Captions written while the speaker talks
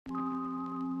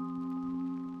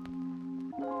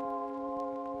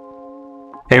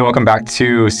Hey, welcome back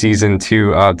to season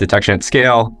 2 of Detection at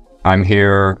Scale. I'm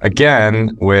here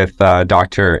again with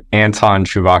Dr. Anton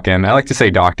Chuvakin. I like to say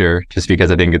doctor just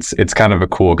because I think it's kind of a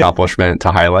cool accomplishment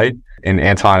to highlight. And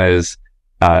Anton has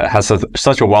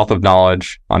such a wealth of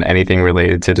knowledge on anything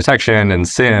related to detection and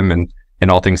SIEM and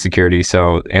all things security.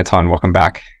 So Anton, welcome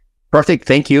back. Perfect.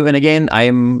 Thank you. And again,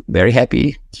 I'm very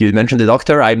happy you mentioned the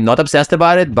doctor. I'm not obsessed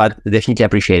about it, but definitely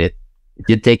appreciate it. It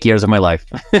did take years of my life.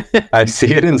 I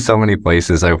see it in so many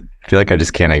places. I feel like I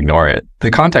just can't ignore it.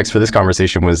 The context for this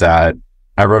conversation was that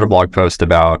I wrote a blog post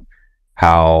about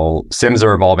how SIEMs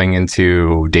are evolving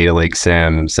into data lake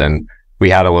SIEMs, and we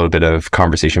had a little bit of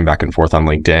conversation back and forth on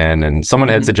LinkedIn, and someone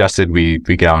had suggested we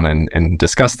get on and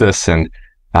discuss this, and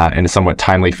in a somewhat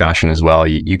timely fashion as well.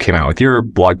 You came out with your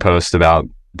blog post about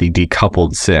the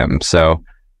decoupled SIEM. So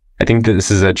I think that this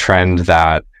is a trend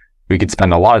that we could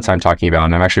spend a lot of time talking about,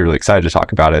 and I'm actually really excited to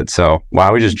talk about it. So why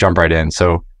don't we just jump right in?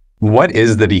 So what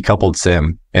is the decoupled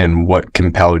SIEM, and what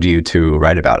compelled you to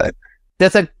write about it?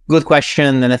 That's a good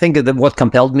question. And I think that what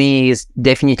compelled me is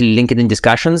definitely LinkedIn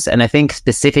discussions. And I think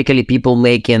specifically people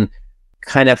making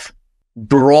kind of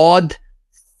broad,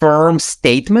 firm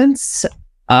statements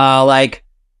like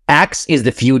X is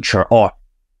the future or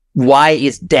Y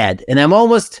is dead. And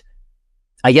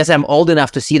I guess I'm old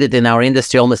enough to see that in our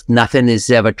industry, almost nothing is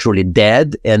ever truly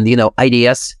dead. And,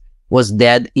 IDS was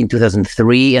dead in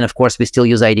 2003. And of course, we still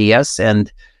use IDS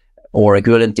or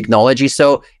equivalent technology.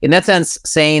 So in that sense,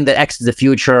 saying that X is the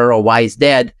future or Y is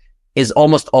dead is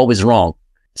almost always wrong.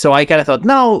 So I kind of thought,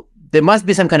 no, there must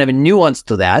be some kind of a nuance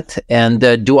to that. And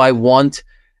do I want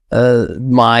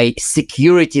my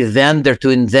security vendor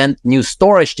to invent new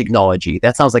storage technology?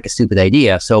 That sounds like a stupid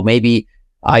idea. So maybe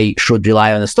I should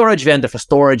rely on a storage vendor for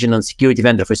storage and on security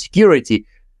vendor for security.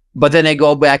 But then I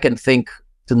go back and think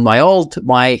to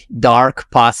my dark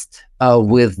past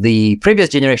with the previous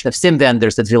generation of SIEM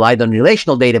vendors that relied on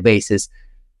relational databases.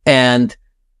 And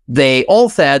they all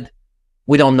said,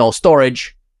 we don't know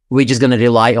storage. We're just going to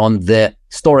rely on the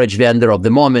storage vendor of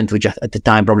the moment, which at the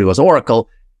time probably was Oracle.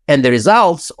 And the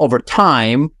results over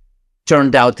time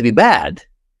turned out to be bad.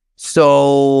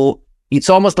 So it's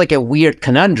almost like a weird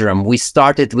conundrum. We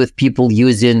started with people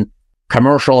using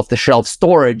commercial off-the-shelf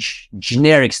storage,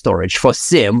 generic storage for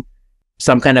SIEM.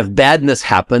 Some kind of badness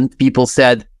happened.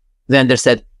 Vendors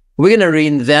said, we're going to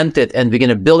reinvent it and we're going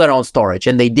to build our own storage.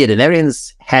 And they did. And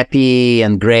everyone's happy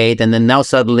and great. And then now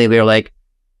suddenly we're like,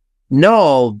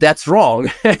 no, that's wrong.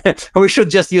 We should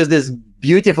just use this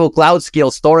beautiful cloud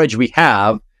scale storage we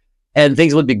have, and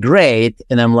things would be great.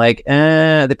 And I'm like,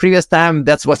 the previous time,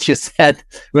 that's what you said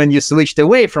when you switched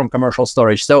away from commercial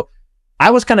storage. So I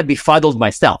was kind of befuddled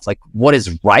myself, like what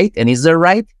is right and is there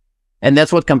right? And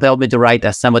that's what compelled me to write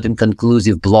a somewhat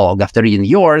inconclusive blog after reading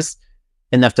yours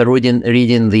and after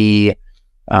reading the,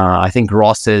 I think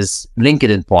Ross's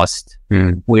LinkedIn post,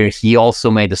 where he also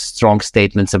made strong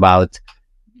statements about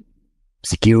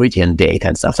security and data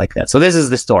and stuff like that. So this is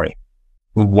the story.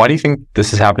 Why do you think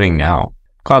this is happening now?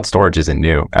 Cloud storage isn't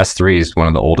new. S3 is one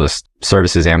of the oldest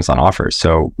services Amazon offers.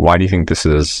 So why do you think this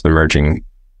is emerging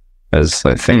as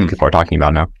a thing people are talking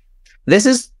about now? This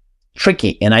is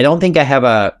tricky, and I don't think I have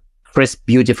a crisp,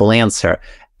 beautiful answer.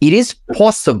 It is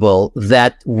possible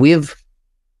that we've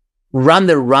run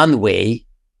the runway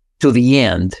to the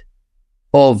end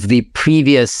of the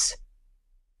previous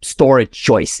storage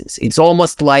choices. It's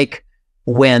almost like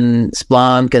when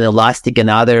Splunk and Elastic and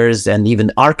others, and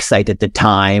even ArcSight at the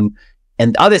time,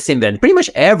 and other SIEM vendors, pretty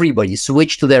much everybody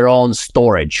switched to their own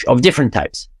storage of different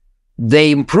types.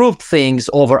 They improved things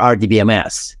over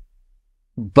RDBMS.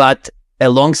 But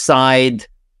alongside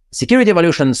security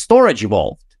evolution, storage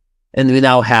evolved. And we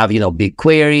now have,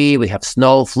 BigQuery, we have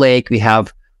Snowflake, we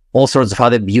have all sorts of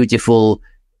other beautiful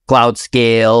cloud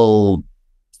scale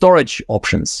storage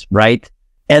options, right?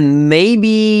 And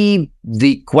maybe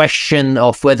the question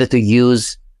of whether to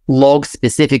use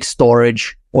log-specific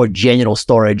storage or general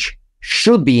storage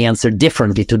should be answered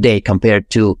differently today compared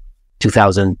to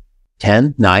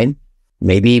 2010, 9.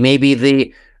 Maybe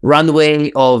the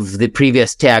runway of the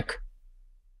previous tech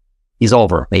is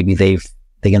over. Maybe they're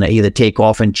going to either take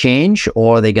off and change,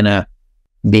 or they're going to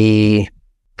be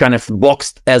kind of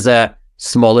boxed as a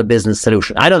smaller business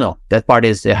solution. I don't know. That part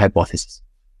is a hypothesis.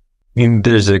 I mean,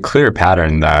 there's a clear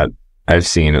pattern that I've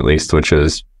seen, at least, which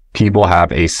is people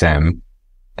have a SIEM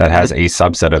that has a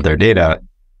subset of their data.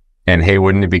 And hey,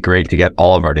 wouldn't it be great to get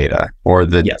all of our data, or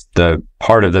the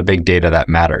part of the big data that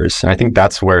matters? And I think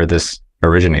that's where this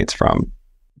originates from.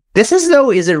 This is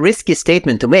a risky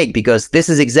statement to make, because this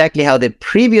is exactly how the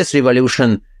previous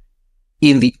revolution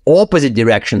in the opposite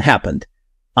direction happened.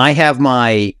 I have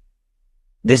my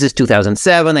this is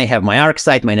 2007. I have my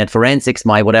ArcSight, my net forensics,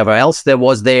 my whatever else there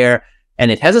was there. And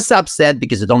it has a subset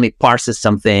because it only parses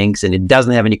some things and it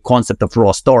doesn't have any concept of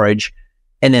raw storage.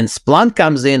 And then Splunk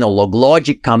comes in, or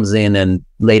LogLogic comes in, and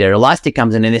later Elastic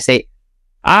comes in, and they say,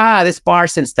 this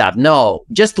parsing stuff. No,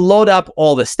 just load up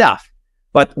all the stuff.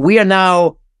 But we are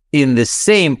now in the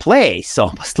same place,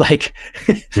 almost like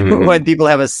when people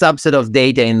have a subset of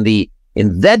data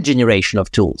in that generation of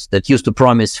tools that used to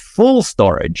promise full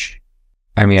storage.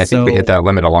 I mean, I think we hit that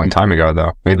limit a long time ago,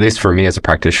 though. At least for me as a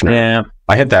practitioner. Yeah.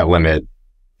 I hit that limit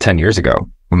 10 years ago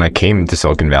when I came to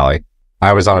Silicon Valley.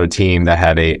 I was on a team that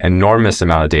had an enormous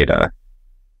amount of data,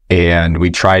 and we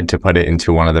tried to put it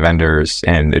into one of the vendors,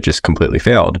 and it just completely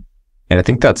failed. And I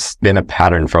think that's been a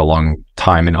pattern for a long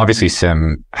time. And obviously,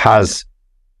 SIEM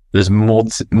there's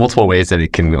multiple ways that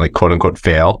it can, like, quote unquote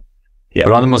fail. Yeah.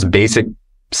 But on the most basic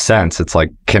sense, it's like,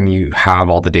 can you have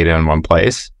all the data in one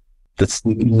place? That's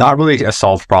not really a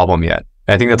solved problem yet.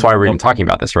 I think that's why we're even talking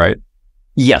about this, right?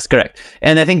 Yes, correct.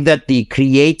 And I think that the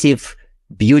creative,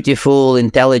 beautiful,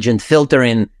 intelligent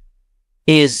filtering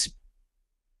is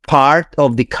part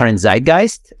of the current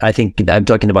zeitgeist. I think I'm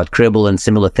talking about Cribble and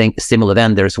similar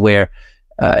vendors where,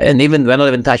 and even we're not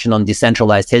even touching on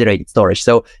decentralized federated storage.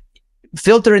 So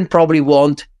filtering probably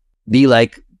won't be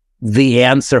like the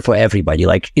answer for everybody.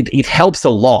 Like it helps a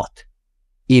lot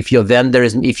if your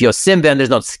SIEM vendor is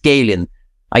not scaling.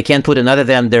 I can't put another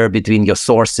vendor between your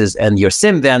sources and your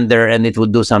SIEM vendor, and it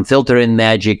would do some filtering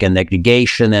magic and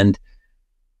aggregation and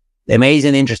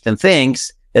amazing, interesting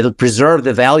things that will preserve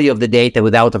the value of the data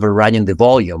without overrunning the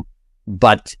volume.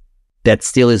 But that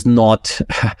still is not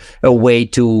a way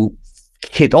to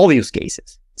hit all use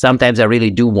cases. Sometimes I really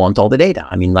do want all the data.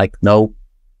 I mean, like no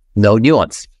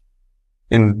nuance.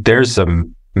 And there's a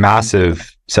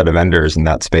massive set of vendors in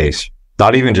that space,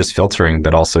 not even just filtering,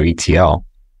 but also ETL.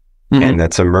 And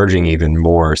that's emerging even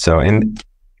more. So, and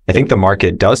I think the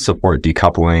market does support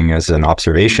decoupling as an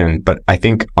observation, but I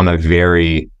think on a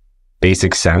very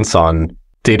basic sense on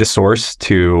data source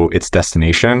to its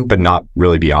destination, but not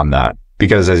really beyond that.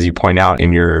 Because as you point out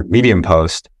in your Medium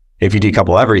post, if you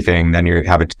decouple everything, then you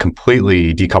have a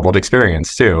completely decoupled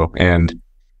experience too. And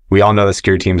we all know that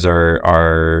security teams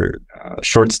are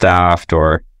short-staffed,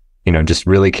 or just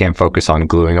really can't focus on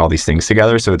gluing all these things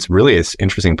together. So it's really this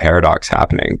interesting paradox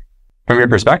happening. From your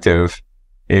perspective,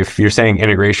 if you're saying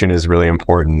integration is really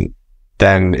important,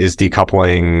 then is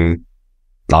decoupling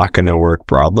not going to work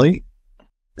broadly?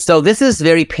 So this is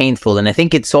very painful. And I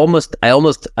think it's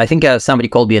I think somebody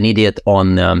called me an idiot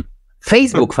on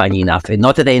Facebook, funny enough.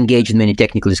 Not that I engage in many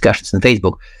technical discussions on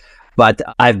Facebook, but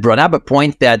I've brought up a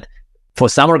point that for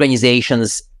some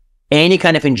organizations, any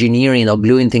kind of engineering or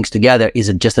gluing things together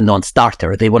is just a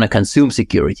non-starter. They want to consume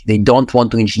security. They don't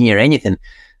want to engineer anything.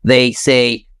 They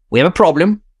say, we have a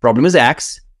problem. Problem is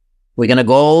X. We're going to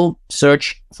go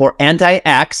search for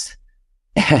anti-X.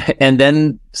 And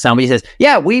then somebody says,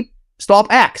 yeah, we stop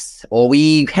X, or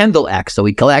we handle X, or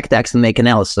we collect X and make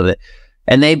analysis of it.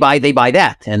 And they buy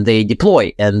that, and they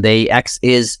deploy, and X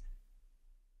is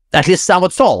at least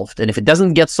somewhat solved. And if it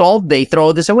doesn't get solved, they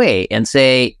throw this away and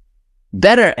say,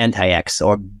 better anti-X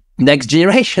or next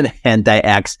generation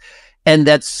anti-X. And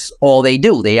that's all they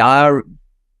do. They are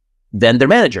vendor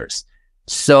managers.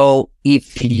 So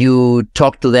if you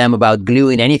talk to them about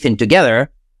gluing anything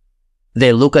together,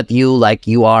 they look at you like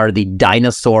you are the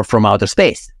dinosaur from outer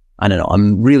space. I don't know.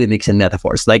 I'm really mixing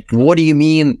metaphors. Like, what do you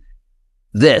mean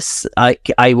this?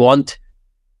 I want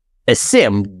a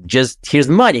SIEM. Just here's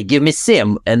money. Give me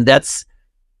SIEM. And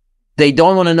they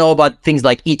don't want to know about things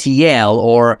like ETL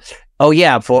or, oh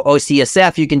yeah, for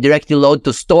OCSF, you can directly load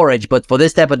to storage. But for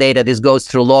this type of data, this goes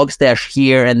through Logstash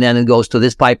here, and then it goes to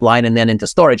this pipeline and then into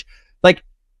storage. Like,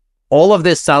 all of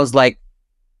this sounds like,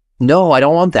 no, I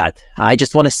don't want that. I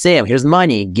just want a SIEM. Here's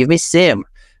money. Give me SIEM.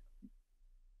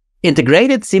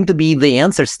 Integrated seem to be the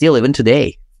answer still even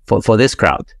today for this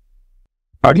crowd.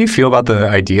 How do you feel about the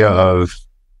idea of,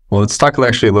 well, let's talk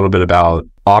actually a little bit about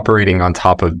operating on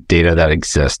top of data that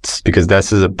exists, because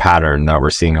this is a pattern that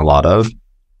we're seeing a lot of.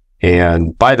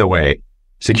 And by the way,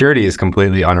 security is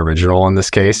completely unoriginal in this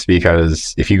case,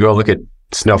 because if you go look at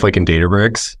Snowflake and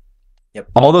Databricks,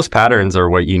 all those patterns are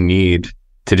what you need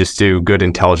to just do good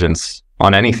intelligence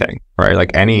on anything, right?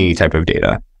 Like any type of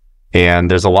data.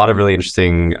 And there's a lot of really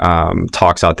interesting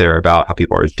talks out there about how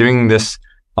people are doing this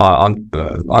on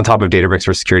top of Databricks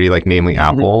for security, like namely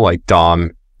Apple. Like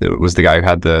Dom was the guy who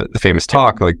had the famous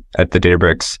talk like at the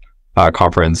Databricks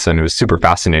conference, and it was super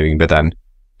fascinating. But then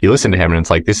you listen to him and it's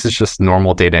like, this is just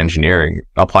normal data engineering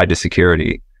applied to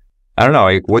security. I don't know,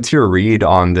 like, what's your read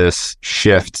on this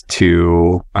shift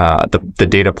to the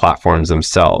data platforms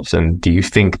themselves? And do you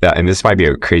think that, and this might be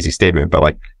a crazy statement, but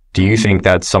like, do you think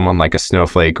that someone like a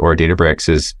Snowflake or a Databricks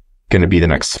is going to be the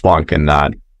next Splunk in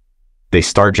that they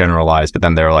start generalized, but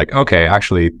then they're like, okay,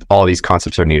 actually, all these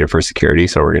concepts are needed for security,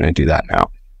 so we're going to do that now?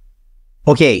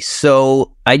 Okay,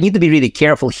 so I need to be really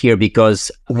careful here, because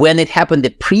when it happened the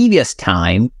previous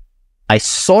time, I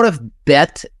sort of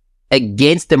bet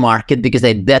against the market because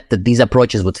I bet that these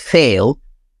approaches would fail,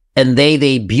 and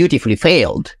they beautifully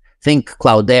failed. Think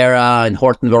Cloudera and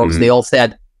Hortonworks, they all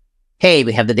said, hey,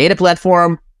 we have the data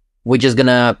platform, we're just going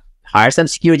to hire some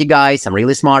security guys, some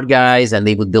really smart guys, and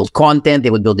they would build content, they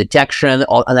would build detection.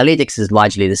 All analytics is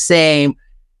largely the same.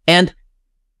 And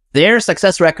their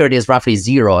success record is roughly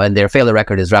 0, and their failure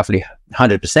record is roughly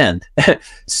 100%.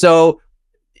 So,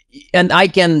 and I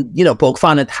can, poke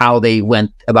fun at how they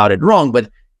went about it wrong, but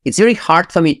it's very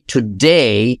hard for me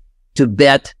today to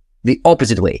bet the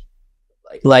opposite way.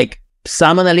 Like,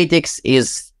 some analytics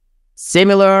is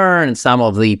similar, and some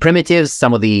of the primitives,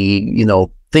 some of the,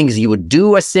 things you would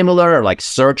do are similar, like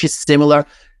search is similar,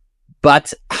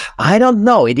 but I don't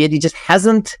know. It just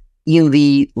hasn't, in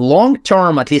the long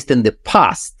term, at least in the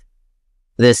past,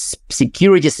 this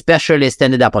security specialist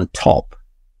ended up on top.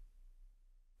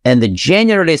 And the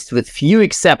generalist, with few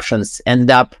exceptions,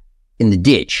 end up in the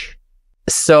ditch.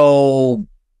 So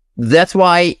that's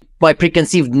why my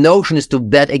preconceived notion is to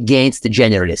bet against the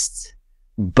generalists.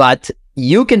 But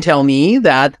you can tell me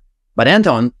that, but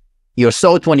Anton, you're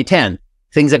so 2010,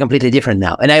 things are completely different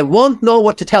now. And I won't know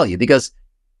what to tell you, because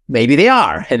maybe they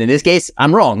are. And in this case,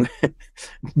 I'm wrong.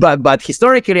 but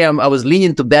historically, I was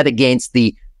leaning to bet against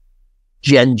the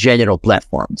general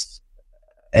platforms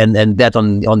and bet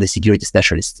on the security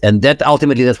specialists. And that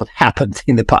ultimately, that's what happened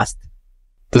in the past.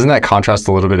 Doesn't that contrast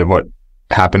a little bit of what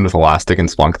happened with Elastic and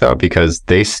Splunk, though? Because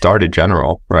they started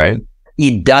general, right?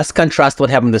 It does contrast what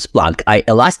happened with Splunk.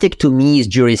 Elastic, to me,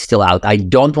 jury is still out. I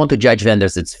don't want to judge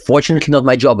vendors. It's fortunately not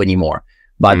my job anymore.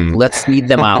 But let's leave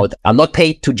them out. I'm not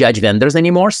paid to judge vendors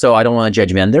anymore, so I don't want to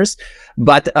judge vendors.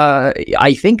 But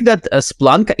I think that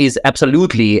Splunk is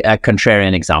absolutely a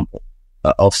contrarian example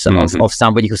of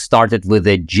somebody who started with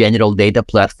a general data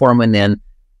platform and then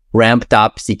ramped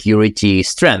up security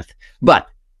strength. But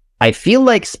I feel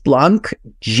like Splunk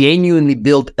genuinely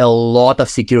built a lot of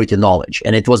security knowledge,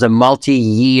 and it was a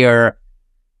multi-year,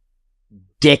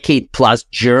 decade-plus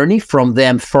journey from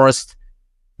them first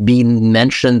being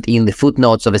mentioned in the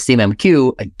footnotes of a SIEM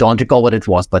MQ. I don't recall what it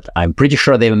was, but I'm pretty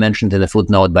sure they were mentioned in a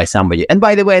footnote by somebody. And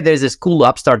by the way, there's this cool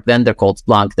upstart vendor called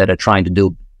Splunk that are trying to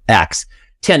do X.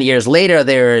 10 years later,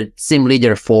 they're SIEM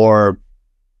leader for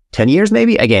 10 years,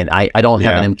 maybe? Again, I don't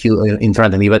have an MQ in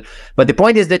front of me, but the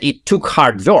point is that it took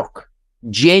hard work,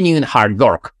 genuine hard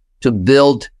work, to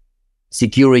build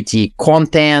security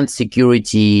content,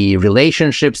 security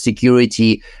relationships,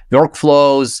 security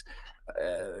workflows,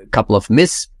 a couple of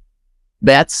misbets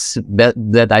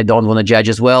that I don't want to judge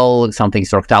as well. Some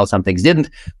things worked out, some things didn't.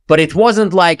 But it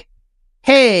wasn't like,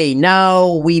 hey,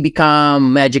 now we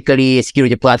become magically a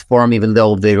security platform, even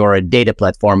though they were a data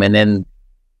platform. And then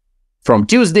from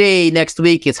Tuesday next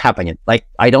week, it's happening. Like,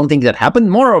 I don't think that happened.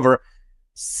 Moreover,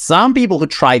 some people who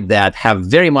tried that have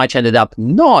very much ended up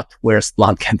not where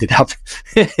Splunk ended up.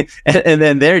 and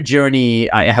then their journey,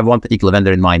 I have one particular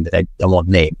vendor in mind that I won't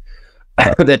name,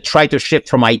 that tried to shift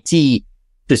from IT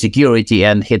to security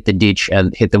and hit the ditch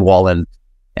and hit the wall and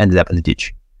ended up in the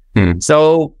ditch.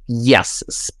 So yes,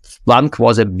 Splunk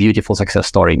was a beautiful success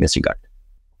story in this regard.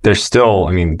 They're still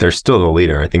the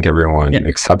leader. I think everyone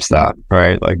accepts that,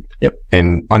 right? Like,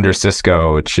 and under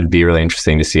Cisco, it should be really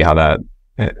interesting to see how that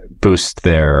boosts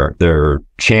their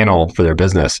channel for their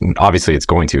business. And obviously it's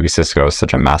going to, because Cisco is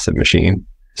such a massive machine.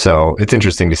 So it's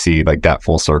interesting to see like that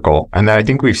full circle. And then I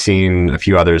think we've seen a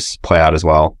few others play out as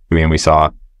well. I mean, we saw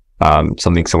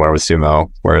something similar with Sumo,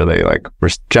 where they like were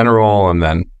general and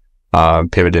then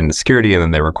pivoted into security, and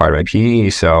then they were acquired by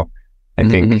PE. So I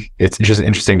think it's just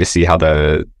interesting to see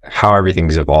how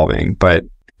everything's evolving. But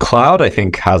cloud, I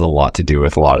think, has a lot to do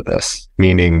with a lot of this,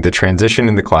 meaning the transition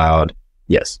in the cloud.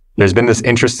 Yes. There's been this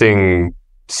interesting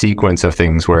sequence of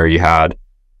things where you had,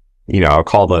 I'll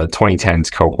call the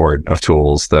 2010s cohort of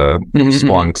tools, the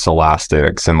Splunks,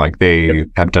 Elastics, and like they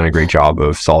have done a great job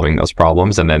of solving those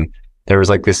problems. And then there was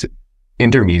like this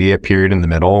intermediate period in the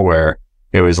middle where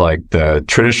it was like the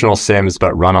traditional SIEMs,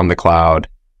 but run on the cloud,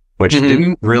 which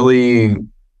didn't really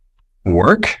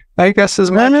work, I guess,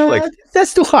 as much.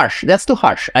 That's too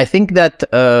harsh. I think that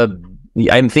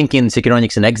I'm thinking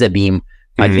Securonics and Exabeam.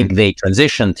 I think they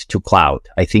transitioned to cloud.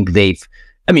 I think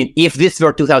if this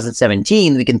were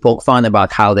 2017, we can poke fun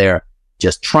about how their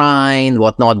just trying,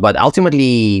 whatnot. But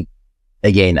ultimately,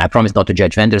 again, I promise not to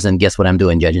judge vendors, and guess what I'm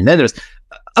doing, judging vendors.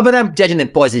 But I'm judging them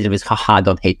positively. Haha,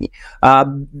 don't hate me.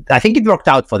 I think it worked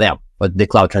out for them, for the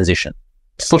cloud transition.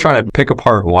 Still trying to pick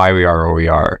apart why we are where we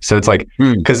are. So it's like,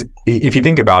 because if you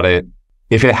think about it,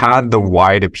 if it had the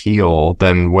wide appeal,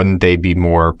 then wouldn't they be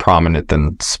more prominent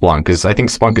than Splunk? Because I think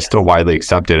Splunk is still widely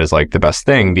accepted as like the best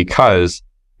thing, because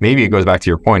maybe it goes back to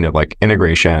your point of like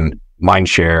integration, mind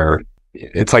share.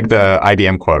 It's like the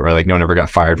IBM quote, right? Like no one ever got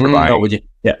fired for buying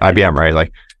IBM, right?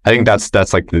 Like I think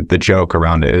that's like the joke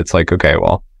around it. It's like, okay,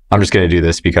 well, I'm just going to do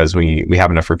this because we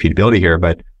have enough repeatability here.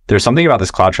 But there's something about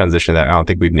this cloud transition that I don't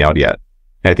think we've nailed yet.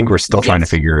 And I think we're still trying to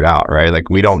figure it out, right? Like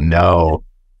we don't know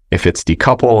if it's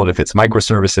decoupled, if it's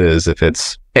microservices, if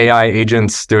it's AI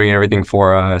agents doing everything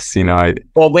for us,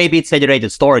 or maybe it's federated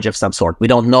storage of some sort. We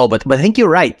don't know, but I think you're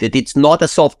right that it's not a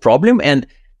solved problem. And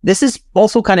this is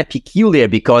also kind of peculiar,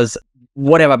 because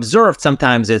what I've observed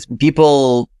sometimes is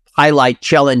people highlight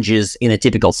challenges in a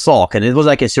typical SOC. And it was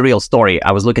like a surreal story.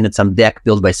 I was looking at some deck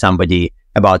built by somebody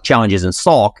about challenges in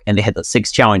SOC, and they had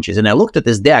 6 challenges. And I looked at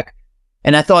this deck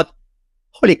and I thought,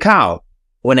 holy cow,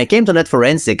 when I came to net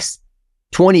forensics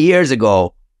 20 years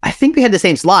ago, I think we had the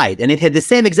same slide and it had the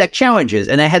same exact challenges.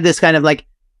 And I had this kind of like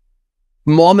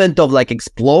moment of like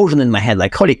explosion in my head,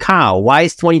 like, holy cow, why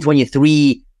is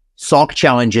 2023 SOC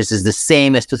challenges is the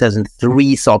same as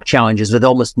 2003 SOC challenges with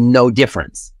almost no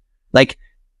difference? Like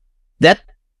that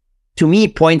to me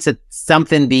points at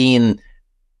something being,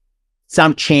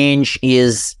 some change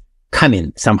is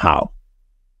coming somehow,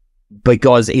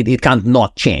 because it can't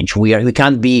not change. We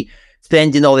can't be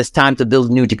spending all this time to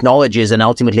build new technologies and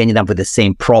ultimately ending up with the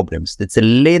same problems. That's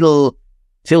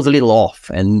feels a little off.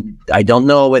 And I don't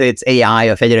know whether it's AI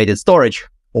or federated storage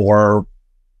or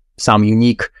some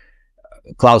unique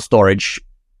cloud storage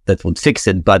that would fix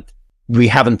it, but we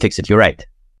haven't fixed it. You're right.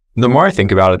 The more I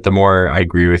think about it, the more I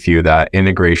agree with you that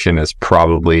integration is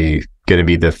probably going to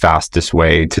be the fastest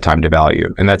way to time to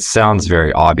value. And that sounds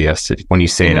very obvious when you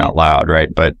say it out loud,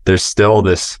 right? But there's still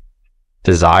this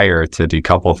desire to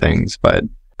decouple things. But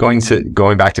going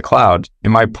back to cloud,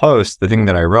 in my post, the thing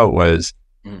that I wrote was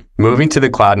moving to the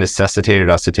cloud necessitated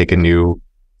us to take a new,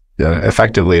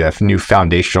 effectively a new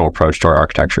foundational approach to our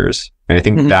architectures. And I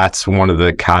think that's one of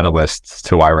the catalysts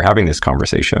to why we're having this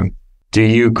conversation. Do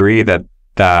you agree that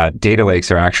data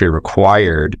lakes are actually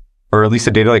required, or at least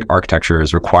a data lake architecture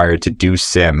is required to do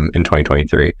SIEM in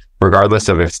 2023, regardless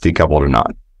of if it's decoupled or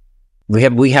not?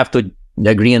 We have to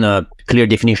agree on a clear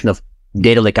definition of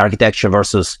data lake architecture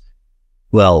versus,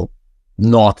 well,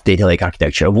 not data lake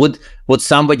architecture. Would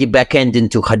somebody backend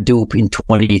into Hadoop in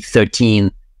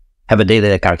 2013 have a data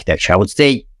lake architecture? I would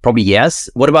say probably yes.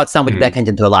 What about somebody backend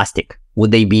into Elastic?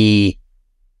 Would they be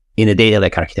in a data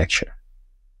lake architecture?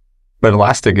 But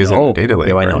Elastic isn't a data lake.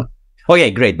 Yeah, I know.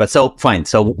 Okay, great. But so fine.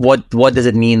 So what does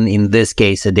it mean in this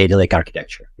case, a data lake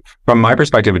architecture? From my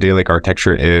perspective, a data lake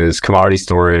architecture is commodity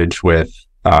storage with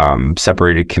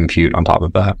separated compute on top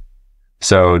of that.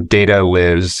 So data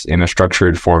lives in a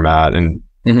structured format, and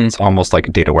it's almost like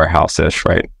a data warehouse-ish,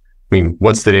 right? I mean,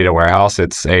 what's the data warehouse?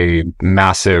 It's a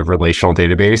massive relational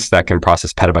database that can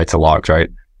process petabytes of logs,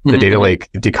 right? The data lake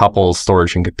decouples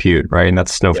storage and compute, right? And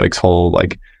that's Snowflake's whole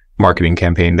like marketing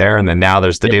campaign there. And then now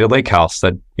there's the data lake house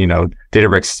that,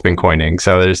 Databricks has been coining.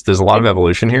 So there's a lot of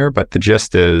evolution here, but the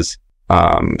gist is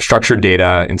structured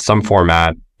data in some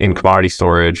format in commodity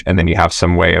storage, and then you have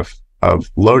some way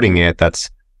of loading it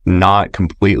that's not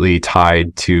completely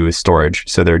tied to storage.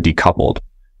 So they're decoupled.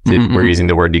 We're using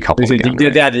the word decoupled again.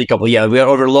 Decoupled. Yeah, we're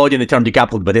overloading the term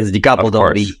decoupled, but it's decoupled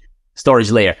on the storage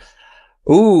layer.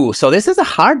 Ooh, so this is a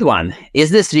hard one. Is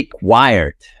this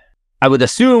required? I would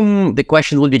assume the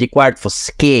question would be required for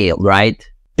scale, right?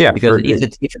 Yeah. Because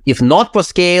if not for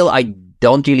scale, I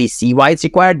don't really see why it's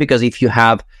required, because if you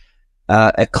have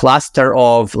a cluster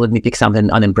of, let me pick something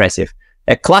unimpressive,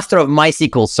 a cluster of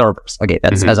MySQL servers. Okay,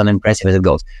 that's as unimpressive as it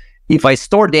goes. If I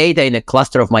store data in a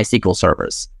cluster of MySQL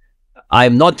servers,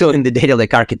 I'm not doing the data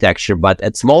lake architecture, but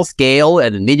at small scale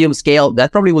and medium scale,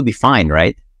 that probably would be fine,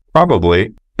 right?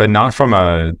 Probably, but not from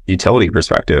a utility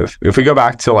perspective. If we go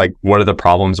back to like, what are the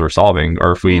problems we're solving,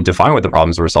 or if we define what the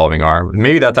problems we're solving are,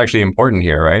 maybe that's actually important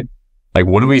here, right? Like,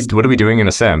 what are we doing in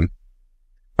a SIEM,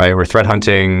 right? We're threat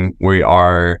hunting. We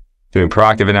are doing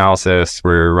proactive analysis.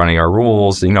 We're running our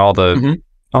rules. All the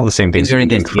same things we've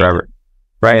been doing forever,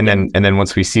 right? And then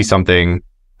once we see something,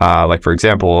 like for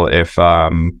example, if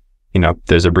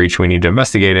there's a breach, we need to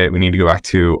investigate it. We need to go back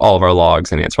to all of our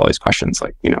logs and answer all these questions.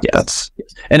 Like, that's.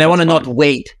 And I want to not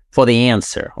wait for the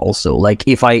answer. Also, like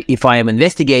if I am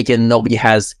investigating, nobody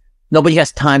has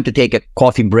time to take a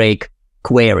coffee break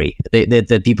query.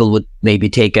 The people would maybe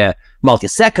take a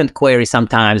multi-second query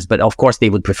sometimes, but of course they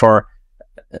would prefer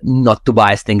not to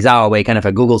bias things our way, kind of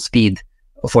a Google speed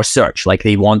for search. Like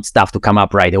they want stuff to come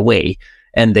up right away.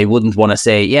 And they wouldn't want to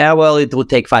say, yeah, well, it would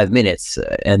take 5 minutes.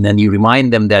 And then you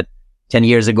remind them that 10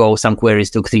 years ago, some queries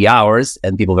took 3 hours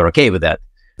and people were okay with that.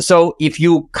 So if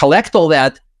you collect all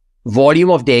that volume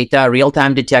of data,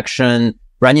 real-time detection,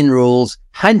 running rules,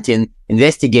 hunting,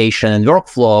 investigation, and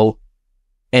workflow,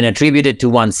 and attribute it to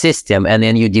one system, and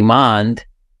then you demand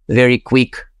very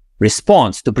quick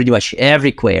response to pretty much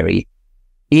every query,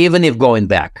 even if going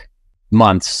back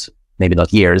months, maybe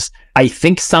not years, I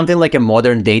think something like a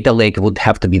modern data lake would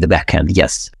have to be the backend.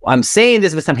 Yes. I'm saying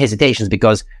this with some hesitations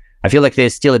because I feel like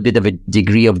there's still a bit of a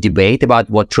degree of debate about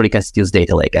what truly constitutes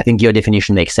data lake. I think your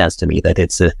definition makes sense to me, that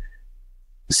it's a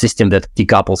system that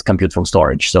decouples compute from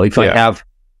storage. So if I have,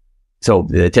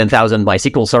 the 10,000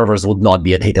 MySQL servers would not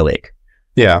be a data lake.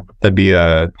 Yeah, that'd be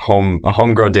a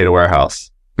homegrown data warehouse.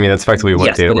 I mean, that's effectively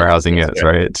what data warehousing is,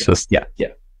 right? It's just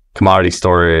commodity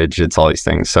storage, it's all these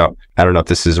things. So I don't know if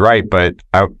this is right, but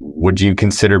would you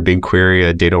consider BigQuery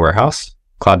a data warehouse,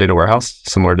 cloud data warehouse,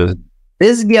 similar to?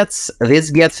 This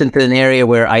gets into an area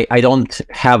where I don't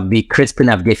have the crisp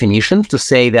enough definition to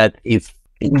say that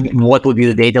what would be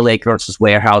the data lake versus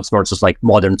warehouse versus like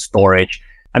modern storage.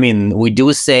 I mean, we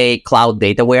do say cloud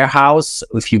data warehouse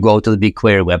if you go to the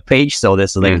BigQuery webpage. So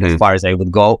this is like as far as I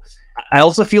would go. I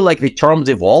also feel like the terms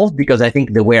evolved because I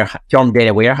think the term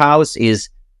data warehouse is,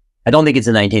 I don't think it's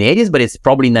the 1980s, but it's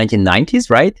probably 1990s,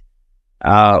 right?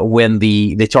 When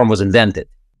the term was invented.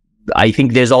 I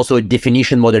think there's also a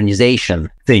definition modernization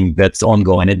thing that's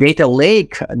ongoing. A data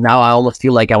lake, now I almost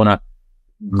feel like I want to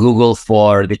Google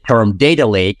for the term data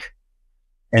lake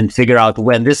and figure out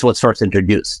when this was first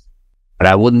introduced. But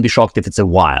I wouldn't be shocked if it's a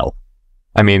while.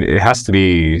 I mean, it has to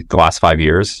be the last 5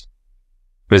 years.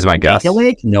 Is my guess. Data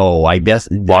lake? No, I guess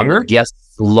longer. Yes,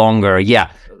 longer.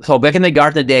 Yeah. So back in the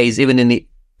Gartner days, even in the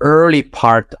early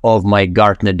part of my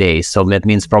Gartner days, so that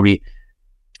means probably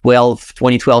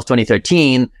 2012,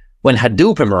 2013, when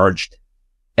Hadoop emerged,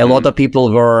 a lot of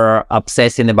people were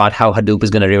obsessing about how Hadoop is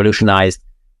going to revolutionize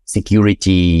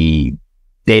security,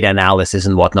 data analysis,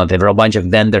 and whatnot. There were a bunch of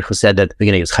vendors who said that we're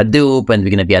going to use Hadoop and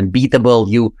we're going to be unbeatable.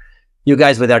 You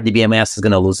guys with RDBMS is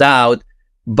going to lose out.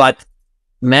 But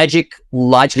magic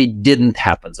largely didn't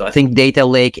happen. So I think data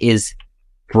lake is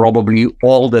probably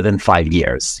older than 5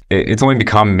 years. It's only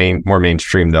become more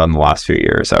mainstream though in the last few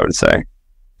years, I would say.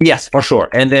 Yes, for sure.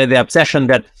 And the obsession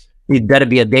that it better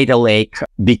be a data lake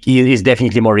is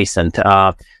definitely more recent.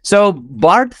 So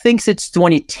Bart thinks it's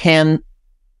 2010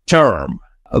 term,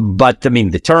 but I mean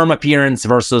the term appearance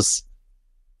versus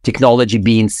technology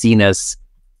being seen as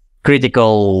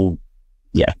critical.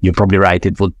 Yeah, you're probably right.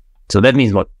 It would. So that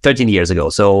means what, 13 years ago.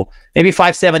 So maybe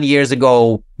 5-7 years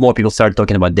ago, more people started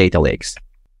talking about data lakes.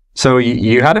 So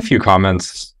you had a few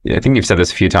comments. I think you've said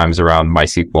this a few times around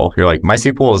MySQL. You're like,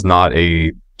 MySQL is not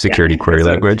a security query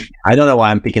language. I don't know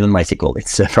why I'm picking on MySQL.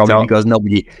 It's probably because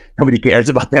nobody cares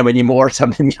about them anymore or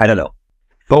something. I don't know.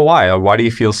 But why? Why do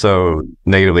you feel so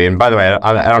negatively? And by the way,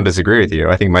 I don't disagree with you.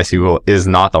 I think MySQL is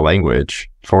not the language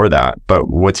for that. But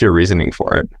what's your reasoning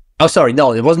for it? Oh, sorry.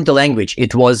 No, it wasn't the language.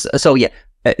 It was,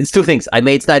 it's two things. I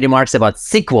made snide remarks about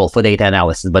SQL for data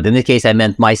analysis, but in this case, I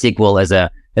meant MySQL as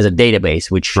a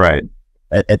database, which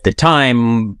at the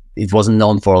time, it wasn't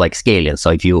known for like scaling. So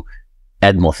if you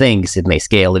add more things, it may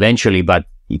scale eventually, but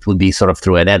it would be sort of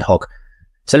through an ad hoc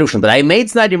solution. But I made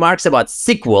snide remarks about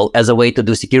SQL as a way to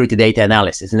do security data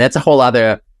analysis. And that's a whole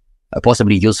other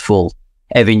possibly useful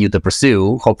avenue to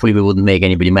pursue. Hopefully we wouldn't make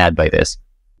anybody mad by this.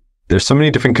 There's so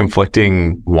many different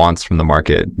conflicting wants from the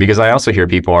market, because I also hear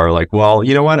people are like, well,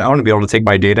 you know what? I want to be able to take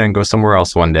my data and go somewhere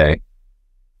else one day.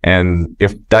 And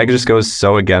if that just goes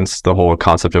so against the whole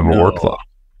concept of a workflow.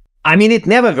 I mean, it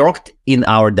never worked in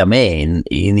our domain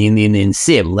in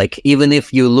SIEM. Like, even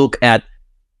if you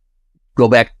go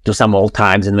back to some old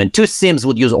times, and when two SIEMs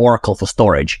would use Oracle for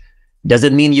storage, does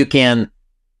it mean you can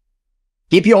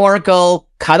keep your Oracle,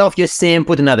 cut off your SIEM,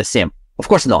 put another SIEM? Of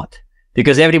course not.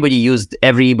 Because everybody used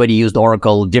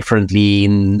Oracle differently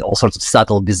in all sorts of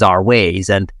subtle, bizarre ways.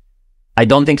 And I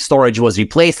don't think storage was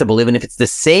replaceable, even if it's the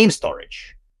same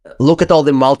storage. Look at all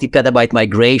the multi-petabyte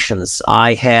migrations.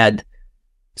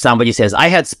 Somebody says, I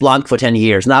had Splunk for 10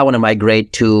 years. Now I want to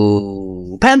migrate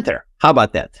to Panther. How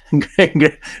about that?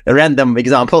 A random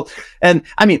example. And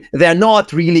I mean, they're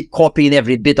not really copying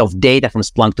every bit of data from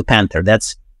Splunk to Panther.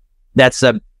 That's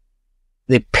the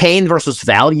pain versus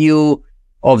value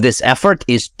of this effort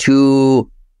is too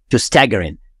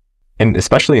staggering. And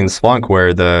especially in Splunk, where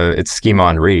it's schema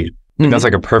on read. That's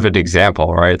like a perfect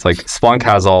example, right? It's like Splunk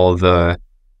has all of the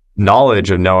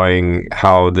knowledge of knowing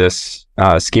how this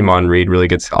schema on read really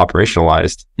gets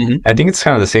operationalized. I think it's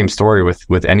kind of the same story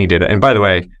with any data. And by the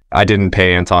way, I didn't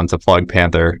pay Anton to plug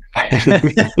Panther by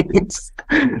any means.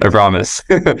 I promise.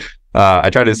 I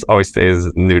try to always stay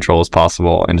as neutral as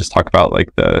possible and just talk about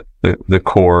like the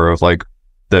core of like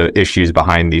the issues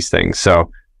behind these things. So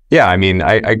yeah, I mean,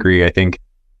 I agree. I think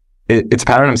it's a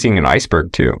pattern I'm seeing in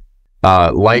Iceberg too.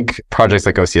 Like projects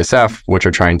like OCSF, which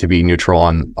are trying to be neutral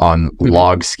on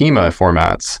log schema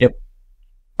formats. Yep.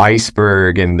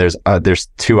 Iceberg, and there's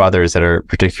two others that are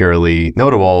particularly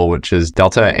notable, which is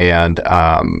Delta and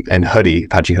Hoodie,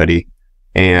 Apache Hoodie,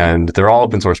 and they're all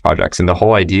open source projects. And the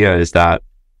whole idea is that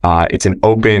it's an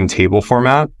open table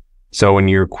format. So when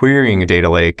you're querying a data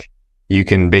lake, you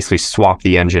can basically swap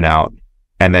the engine out,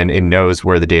 and then it knows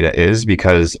where the data is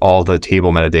because all the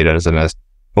table metadata is in an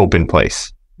open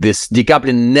place. This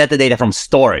decoupling metadata from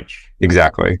storage.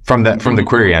 Exactly. From the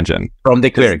query engine. From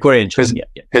the query engine.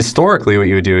 Yeah. Historically, what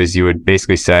you would do is you would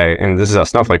basically say, and this is how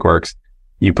Snowflake works,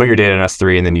 you put your data in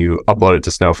S3 and then you upload it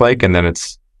to Snowflake, and then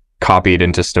it's copied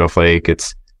into Snowflake.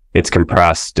 It's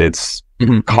compressed. It's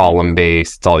column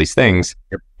based. It's all these things.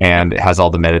 Yep. And it has all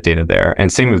the metadata there.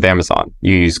 And same with Amazon.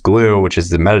 You use Glue, which is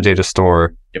the metadata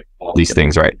store. Yep. All these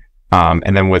things, right?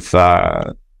 And then with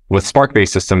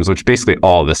Spark-based systems, which basically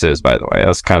all this is, by the way,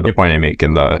 that's kind of the point I make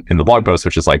in the blog post,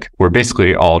 which is like we're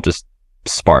basically all just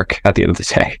Spark at the end of the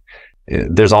day.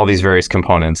 There's all these various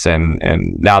components, and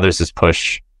now there's this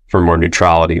push for more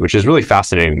neutrality, which is really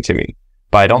fascinating to me.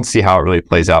 But I don't see how it really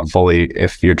plays out fully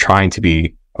if you're trying to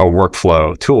be a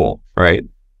workflow tool, right?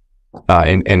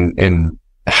 And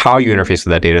how you interface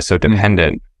with that data is so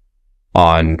dependent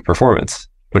on performance,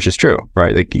 which is true,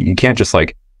 right? Like you can't just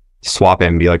like swap it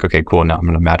and be like, okay, cool, now I'm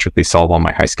going to magically solve all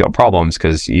my high scale problems,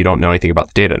 because you don't know anything about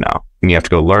the data now, and you have to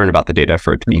go learn about the data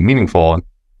for it to be meaningful. And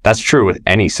that's true with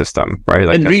any system, right?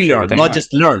 Like, and relearn, not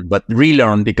just learn, but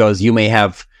relearn, because you may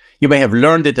have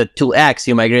learned it at tool X,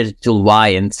 you migrated to tool Y,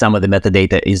 and some of the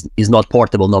metadata is not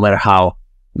portable, no matter how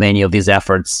many of these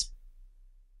efforts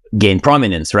gain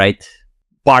prominence, right?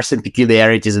 Parsing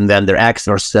peculiarities in vendor X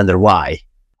versus vendor Y.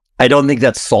 I don't think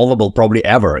that's solvable probably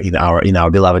ever in our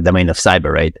beloved domain of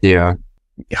cyber, right? Yeah.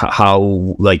 How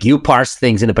like you parse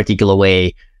things in a particular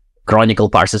way, Chronicle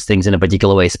parses things in a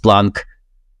particular way, Splunk,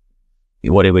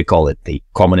 what do we call it? The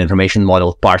common information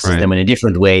model parses them in a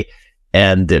different way.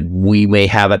 And we may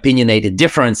have opinionated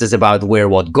differences about where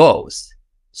what goes.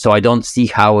 So I don't see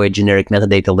how a generic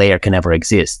metadata layer can ever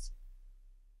exist.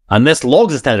 Unless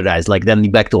logs are standardized, like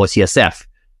then back to OCSF.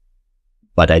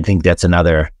 But I think that's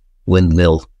another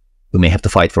windmill we may have to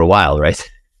fight for a while, right?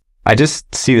 I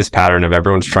just see this pattern of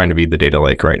everyone's trying to be the data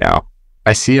lake right now.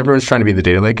 I see everyone's trying to be the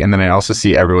data lake, and then I also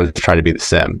see everyone's trying to be the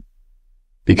SIEM.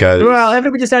 Because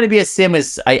everybody's trying to be a SIEM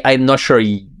is, I'm not sure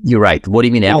you're right. What do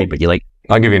you mean everybody? Like,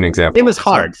 I'll give you an example. SIEM is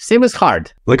hard. SIEM is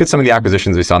hard. Look at some of the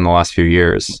acquisitions we saw in the last few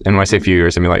years. And when I say few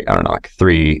years, I mean like, I don't know, like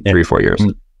 3, 4 years.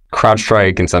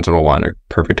 CrowdStrike and SentinelOne are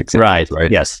perfect examples,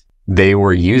 right? Yes. They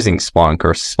were using Splunk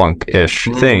or Splunk-ish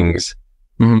things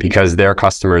because their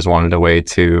customers wanted a way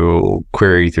to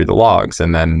query through the logs.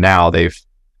 And then now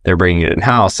they're bringing it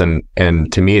in-house. And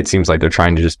to me, it seems like they're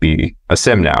trying to just be a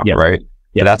SIEM now, right?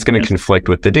 Yeah. But that's going to conflict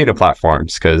with the data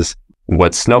platforms, because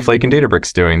what Snowflake and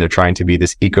Databricks doing, they're trying to be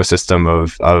this ecosystem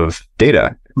of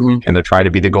data, and they're trying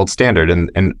to be the gold standard.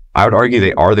 And I would argue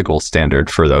they are the gold standard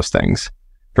for those things,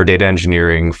 for data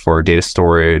engineering, for data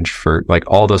storage, for like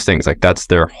all those things. Like that's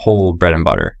their whole bread and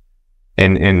butter.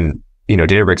 And you know,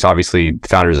 Databricks obviously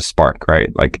founders of Spark, right?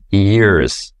 Like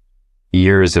years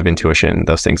of intuition,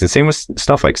 those things. And same with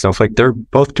Snowflake. They're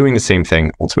both doing the same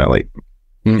thing ultimately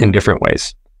in different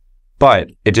ways.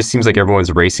 But it just seems like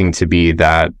everyone's racing to be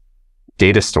that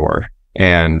data store,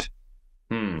 and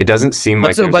it doesn't seem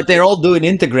like. But they're all doing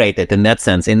integrated in that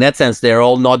sense. In that sense, they're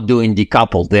all not doing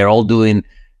decoupled. They're all doing.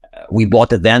 We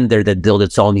bought a vendor that built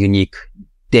its own unique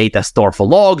data store for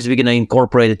logs. We're gonna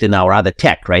incorporate it in our other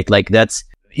tech, right? Like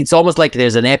it's almost like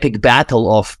there's an epic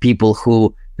battle of people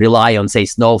who rely on, say,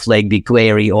 Snowflake,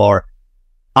 BigQuery, or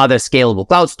other scalable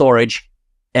cloud storage,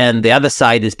 and the other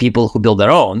side is people who build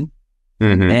their own.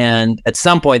 And at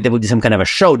some point there will be some kind of a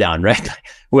showdown, right?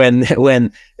 when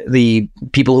the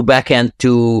people who backend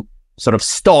to sort of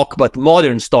stock but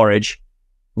modern storage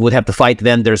would have to fight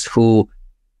vendors who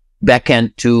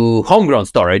backend to homegrown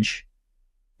storage,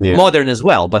 modern as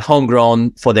well, but homegrown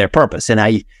for their purpose. And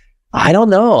I don't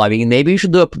know. I mean, maybe we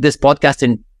should do this podcast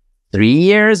in 3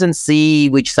 years and see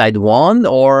which side won,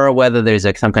 or whether there's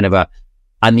some kind of a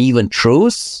uneven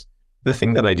truce. The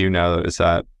thing that I do know is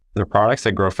that the products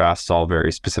that grow fast solve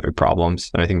very specific problems.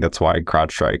 And I think that's why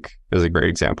CrowdStrike is a great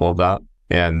example of that.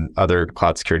 and other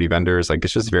cloud security vendors. Like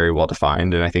it's just very well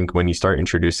defined. And I think when you start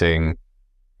introducing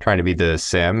trying to be the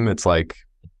SIEM, it's like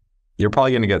you're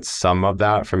probably going to get some of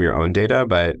that from your own data,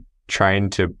 but trying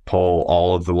to pull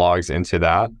all of the logs into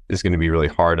that is going to be really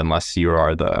hard unless you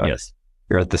are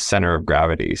you're at the center of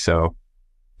gravity. So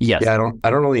yeah, I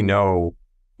don't really know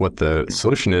what the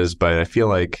solution is, but I feel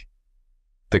like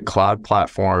the cloud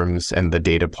platforms and the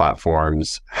data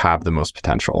platforms have the most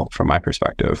potential from my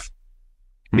perspective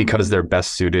because they're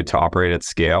best suited to operate at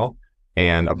scale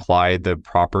and apply the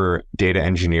proper data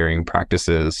engineering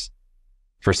practices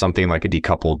for something like a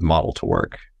decoupled model to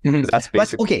work. That's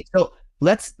basically okay. So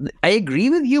I agree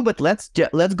with you, but let's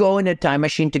go in a time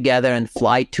machine together and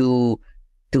fly to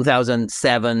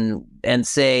 2007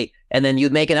 and then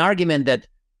you'd make an argument that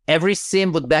every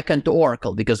SIEM would backend to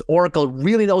Oracle because Oracle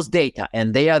really knows data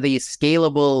and they are the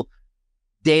scalable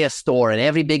data store and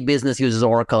every big business uses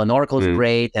Oracle and Oracle is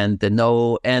great and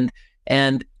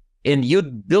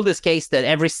you'd build this case that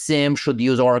every SIEM should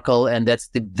use Oracle and that's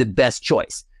the best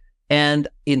choice. And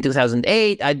in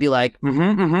 2008, I'd be like,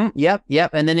 yep.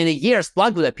 And then in a year,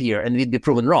 Splunk would appear and we'd be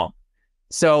proven wrong.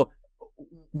 So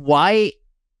why?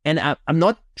 And I'm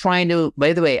not trying to,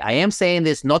 by the way, I am saying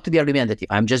this not to be argumentative.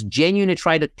 I'm just genuinely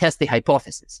trying to test the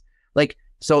hypothesis. Like,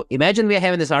 so imagine we're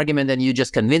having this argument and you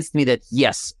just convinced me that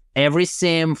yes, every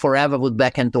SIEM forever would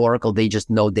backend to Oracle. They just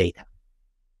know data.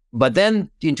 But then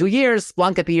in 2 years,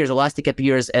 Splunk appears, Elastic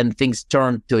appears, and things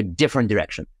turn to a different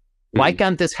direction. Why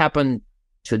can't this happen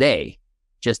today?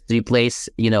 Just replace,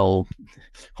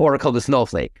 Oracle with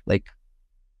Snowflake. Like,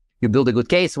 you build a good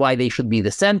case why they should be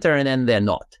the center, and then they're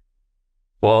not.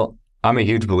 Well, I'm a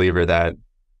huge believer that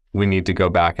we need to go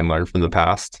back and learn from the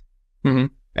past. I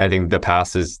think the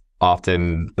past is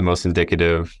often the most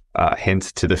indicative hint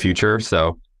to the future.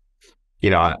 So,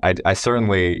 I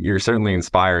certainly, you're certainly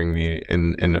inspiring me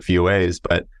in a few ways,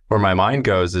 but where my mind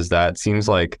goes is that it seems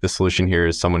like the solution here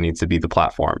is someone needs to be the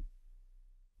platform,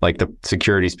 like the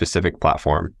security specific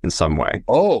platform in some way.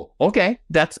 Oh, okay.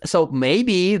 So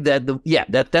maybe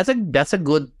that's a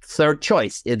good third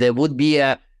choice. There would be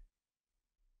a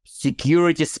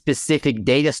security specific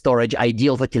data storage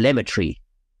ideal for telemetry.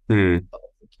 And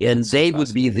they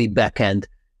would be the backend.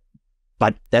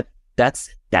 But that's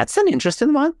an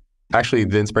interesting one. Actually,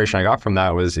 the inspiration I got from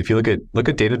that was if you look at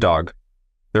Datadog,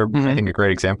 they're I think a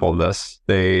great example of this.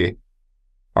 They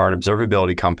are an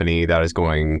observability company that is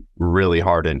going really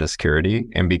hard into security,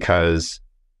 and because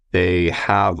they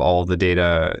have all the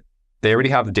data, they already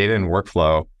have the data and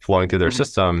workflow flowing through their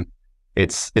system.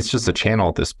 It's just a channel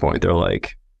at this point. They're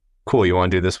like, cool, you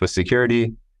want to do this with security?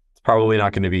 It's probably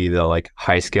not going to be the like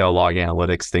high scale log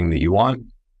analytics thing that you want,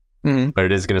 but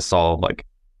it is going to solve like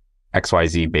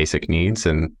XYZ basic needs.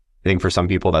 And I think for some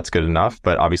people that's good enough,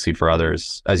 but obviously for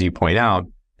others, as you point out,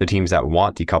 the teams that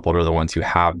want decoupled are the ones who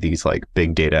have these like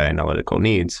big data analytical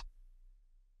needs.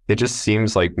 It just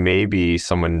seems like maybe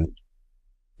that's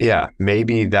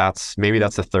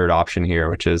the third option here,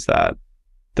 which is that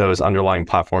those underlying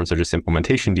platforms are just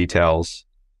implementation details,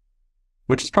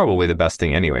 which is probably the best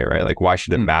thing anyway, right? Like, why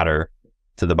should it matter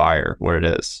to the buyer where it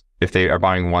is? If they are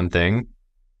buying one thing,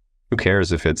 who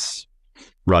cares if it's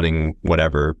running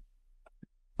whatever?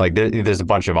 Like there's a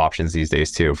bunch of options these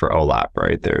days too for OLAP,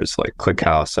 right? There's like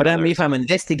ClickHouse. But if I'm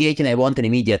investigating, I want an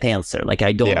immediate answer. Like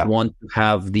I don't want to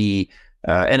have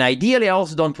and ideally I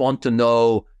also don't want to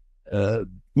know, SQL,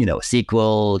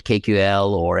 KQL,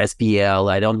 or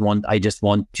SPL. I just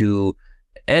want to,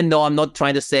 and no, I'm not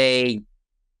trying to say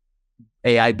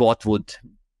AI bot would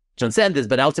transcend this,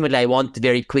 but ultimately I want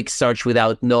very quick search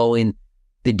without knowing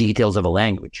the details of a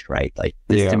language, right? Like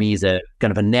this to me is a kind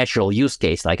of a natural use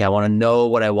case. Like I want to know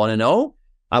what I want to know.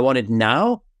 I want it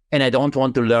now, and I don't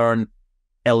want to learn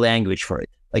a language for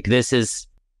it. Like this is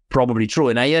probably true.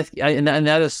 And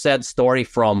another sad story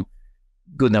from a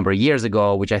good number of years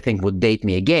ago, which I think would date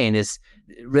me again, is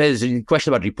a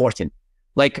question about reporting.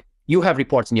 Like you have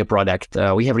reports in your product.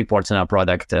 We have reports in our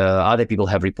product. Other people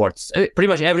have reports. Pretty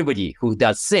much everybody who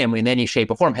does SIEM in any shape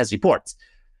or form has reports.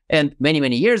 And many,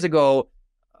 many years ago,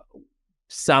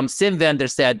 some SIEM vendor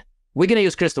said, we're going to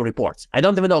use Crystal Reports. I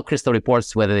don't even know Crystal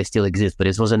Reports, whether they still exist, but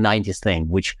it was a 90s thing,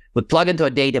 which would plug into a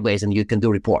database and you can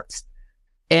do reports.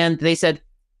 And they said,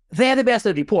 they're the best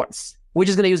at reports. We're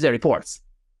just going to use their reports.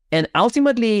 And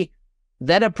ultimately,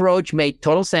 that approach made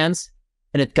total sense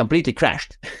and it completely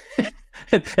crashed.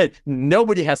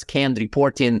 Nobody has canned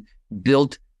reporting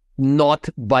built not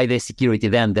by the security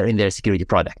vendor in their security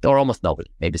product, or almost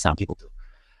nobody. Maybe some people do.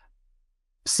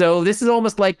 So this is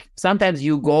almost like sometimes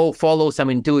you go follow some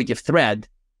intuitive thread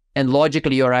and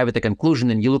logically you arrive at a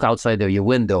conclusion and you look outside of your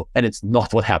window and it's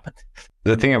not what happened.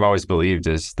 The thing I've always believed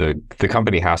is the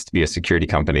company has to be a security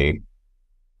company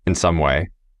in some way.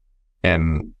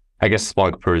 And I guess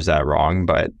Splunk proves that wrong,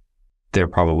 but they're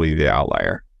probably the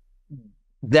outlier.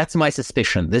 That's my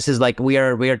suspicion. This is like we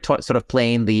are sort of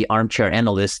playing the armchair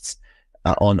analysts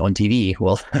on TV,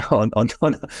 well, on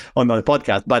the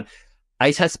podcast. But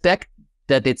I suspect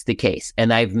that it's the case.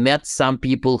 And I've met some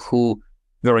people who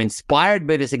were inspired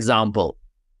by this example,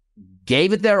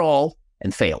 gave it their all,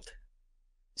 and failed.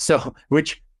 So,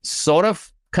 which sort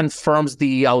of confirms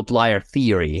the outlier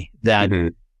theory that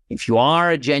if you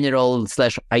are a general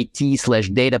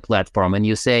 /IT/data platform and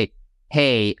you say,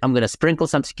 hey, I'm going to sprinkle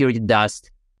some security dust,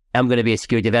 I'm going to be a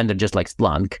security vendor just like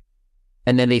Splunk,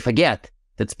 and then they forget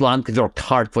that Splunk worked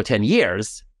hard for 10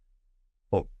 years,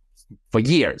 or for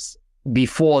years,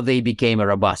 before they became a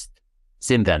robust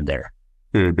SIEM vendor.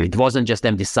 It wasn't just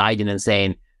them deciding and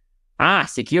saying,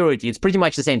 security, it's pretty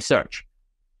much the same search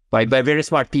by very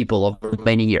smart people over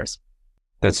many years.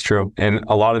 That's true. And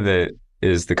a lot of it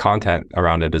is the content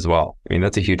around it as well. I mean,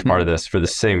 that's a huge part of this for the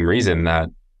same reason that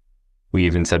we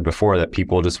even said before, that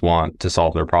people just want to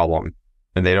solve their problem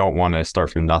and they don't want to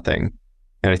start from nothing.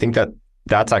 And I think that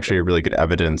that's actually a really good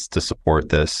evidence to support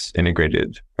this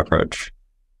integrated approach.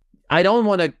 I don't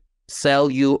want to sell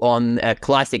you on a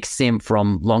classic SIEM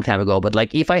from long time ago, but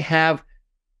like if I have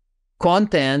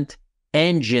content,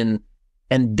 engine,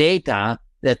 and data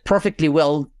that perfectly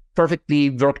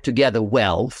work together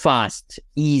well, fast,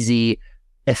 easy,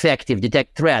 effective,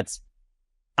 detect threats,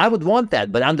 I would want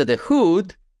that. But under the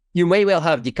hood, you may well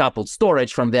have decoupled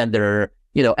storage from vendor,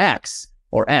 X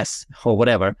or S or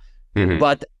whatever.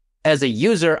 But as a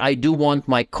user, I do want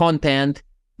my content,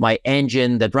 my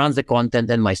engine that runs the content,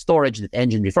 and my storage that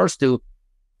engine refers to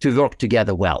work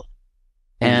together well.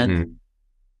 And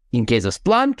in case of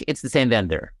Splunk, it's the same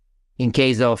vendor. In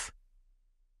case of,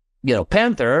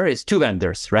 Panther, is two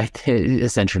vendors, right?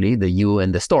 Essentially, the U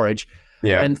and the storage.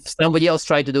 Yeah. And somebody else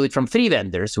tried to do it from three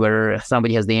vendors, where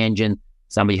somebody has the engine,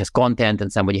 somebody has content,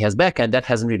 and somebody has backend. That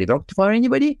hasn't really worked for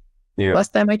anybody.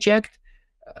 Last time I checked.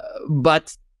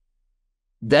 But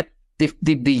that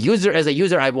the user, as a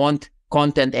user, I want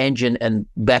content, engine, and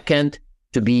backend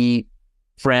to be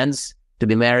friends, to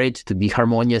be married, to be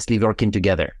harmoniously working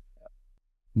together.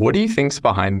 What do you think's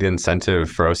behind the incentive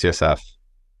for OCSF?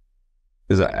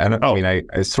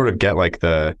 I sort of get like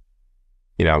the,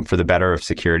 for the better of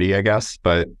security, I guess,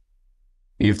 but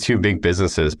you have two big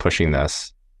businesses pushing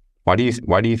this. Why do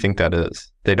you think that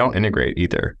is? They don't integrate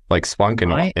either, like Splunk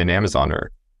and Amazon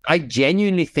are. I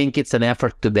genuinely think it's an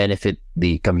effort to benefit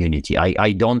the community.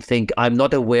 I'm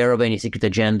not aware of any secret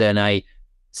agenda, and I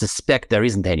suspect there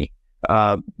isn't any.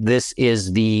 This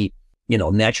is the,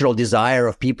 natural desire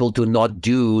of people to not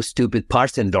do stupid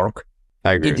parsing work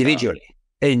individually.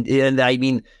 And I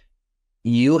mean,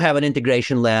 you have an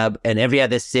integration lab, and every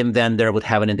other SIEM vendor would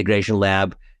have an integration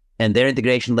lab, and their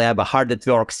integration lab are hard at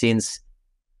work since,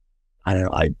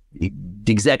 the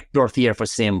exact birth year for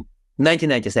SIEM,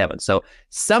 1997. So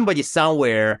somebody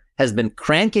somewhere has been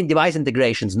cranking device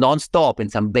integrations nonstop in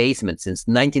some basement since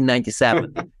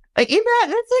 1997. That's like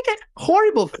a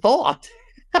horrible thought.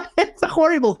 It's a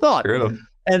horrible thought. True.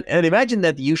 And imagine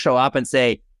that you show up and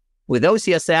say, with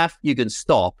OCSF, you can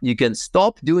stop. You can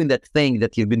stop doing that thing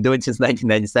that you've been doing since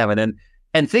 1997,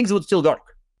 and things would still work.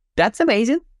 That's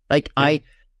amazing. Back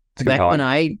when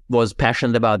I was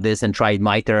passionate about this and tried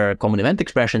MITRE Common Event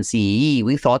Expression, CEE,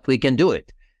 we thought we can do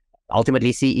it.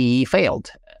 Ultimately, CEE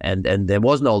failed, and there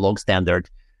was no log standard.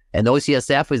 And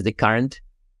OCSF is the current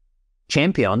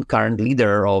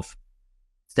leader of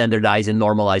standardizing,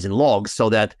 normalizing logs, so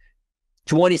that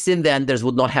 20 SIEM vendors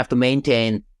would not have to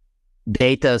maintain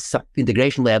data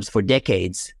integration labs for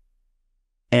decades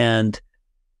and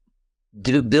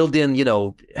build in,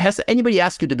 has anybody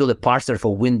asked you to build a parser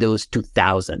for Windows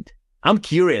 2000? I'm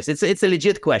curious. It's a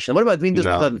legit question. What about Windows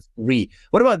 2003?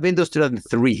 What about Windows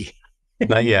 2003?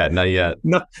 Not yet. Not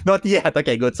yet.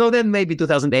 Okay, good. So then maybe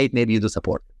 2008, maybe you do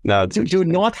support. No, to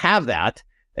not have that,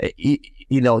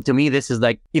 to me, this is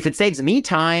like, if it saves me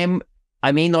time,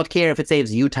 I may not care if it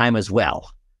saves you time as well,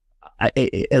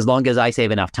 as long as I save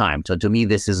enough time. So to me,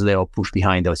 this is a little push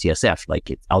behind OCSF.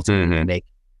 Like, it ultimately make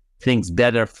things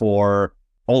better for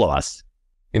all of us.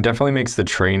 It definitely makes the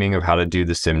training of how to do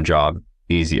the SIEM job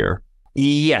easier.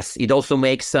 Yes, it also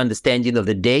makes understanding of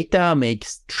the data,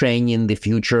 makes training the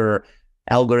future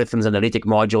algorithms, analytic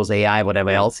modules, AI, whatever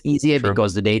else easier. Sure.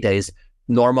 Because the data is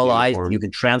normalized. You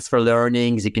can transfer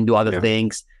learnings, you can do other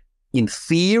things. In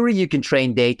theory, you can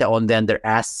train data on vendor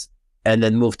S and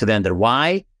then move to vendor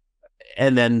Y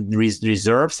and then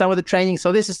reserve some of the training.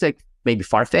 So this is like maybe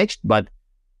far-fetched, but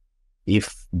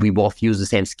if we both use the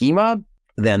same schema,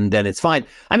 then it's fine.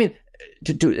 I mean,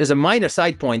 as a minor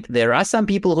side point, there are some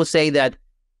people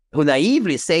who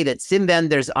naively say that SIEM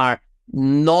vendors are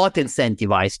not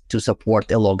incentivized to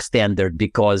support a log standard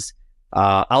because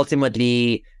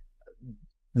ultimately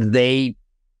they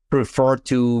prefer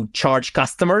to charge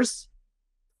customers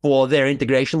for their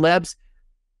integration labs.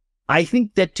 I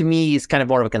think that to me is kind of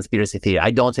more of a conspiracy theory.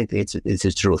 I don't think it's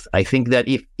the truth. I think that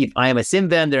if I am a SIEM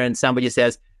vendor and somebody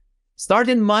says,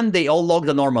 starting Monday, all logs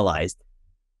are normalized,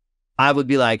 I would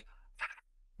be like,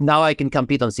 now I can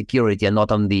compete on security and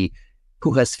not on the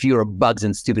who has fewer bugs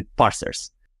and stupid parsers.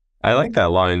 I like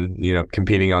that line,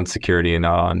 competing on security and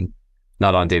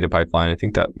not on data pipeline. I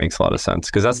think that makes a lot of sense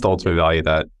because that's the ultimate value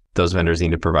that those vendors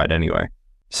need to provide anyway.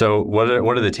 So what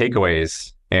are the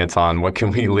takeaways, Anton? What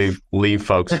can we leave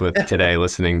folks with today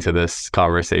listening to this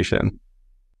conversation?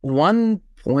 One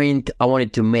point I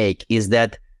wanted to make is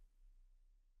that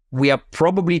we are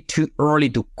probably too early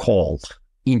to call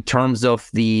in terms of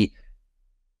the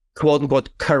quote unquote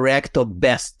correct or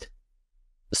best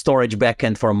storage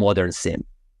backend for a modern SIEM.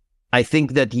 I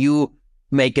think that you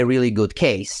make a really good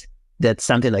case that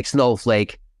something like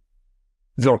Snowflake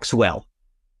works well.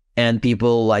 And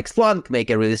people like Splunk make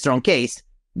a really strong case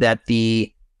that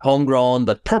the homegrown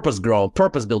but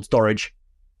purpose-built storage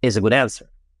is a good answer.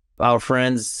 Our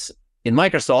friends in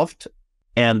Microsoft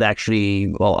and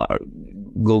actually,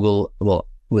 Google,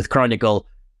 with Chronicle,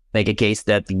 make a case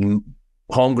that the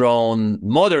homegrown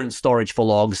modern storage for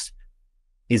logs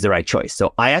is the right choice.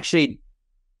 So I actually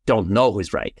don't know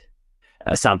who's right.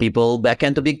 Some people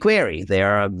backend to BigQuery. They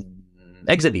are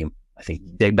Exabeam. I think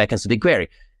they backend to BigQuery.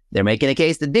 They're making a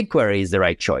case that BigQuery is the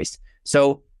right choice.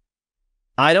 So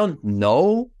I don't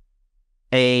know,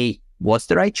 A, what's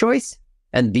the right choice,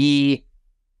 and B,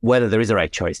 whether there is a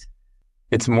right choice.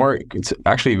 It's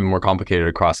actually even more complicated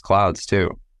across clouds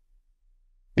too,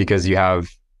 because you have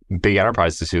big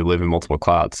enterprises who live in multiple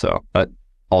clouds. So that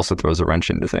also throws a wrench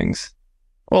into things.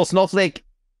 Well, Snowflake,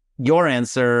 your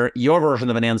version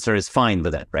of an answer is fine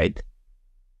with that, right?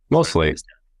 Mostly.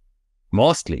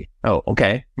 Oh,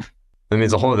 okay. And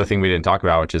there's a whole other thing we didn't talk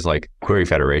about, which is like query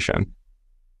federation.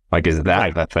 Like, is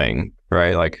that the thing,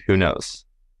 right? Like, who knows?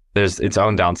 There's its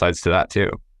own downsides to that too.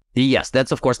 Yes,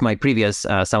 that's of course my previous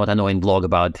somewhat annoying blog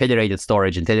about federated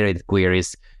storage and federated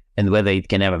queries and whether it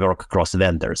can ever work across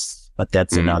vendors. But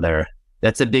that's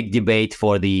that's a big debate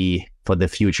for the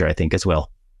future, I think, as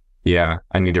well. Yeah,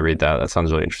 I need to read that. That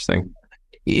sounds really interesting.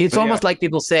 It's almost like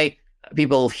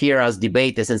people hear us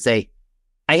debate this and say,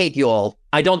 I hate you all.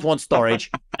 I don't want storage.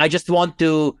 I just want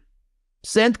to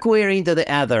send query into the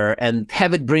other and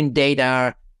have it bring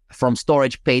data from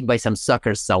storage paid by some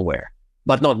suckers somewhere,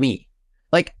 but not me.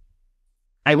 Like,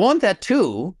 I want that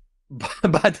too,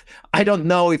 but I don't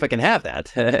know if I can have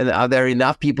that. And are there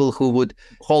enough people who would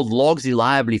hold logs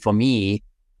reliably for me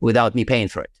without me paying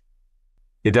for it?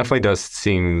 It definitely does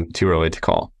seem too early to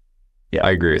call. Yeah,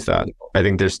 I agree with that. I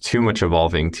think there's too much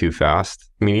evolving too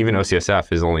fast. I mean, even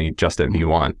OCSF is only just at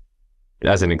V1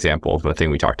 as an example of a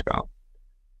thing we talked about.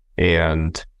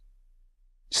 And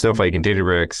Snowflake and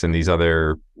Databricks and these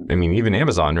other, I mean, even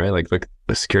Amazon, right? Like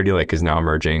the security lake is now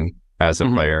emerging as a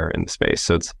player in the space.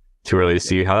 So it's too early to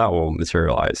see how that will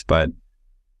materialize. But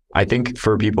I think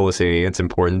for people listening, it's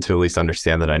important to at least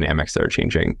understand the dynamics that are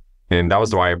changing. And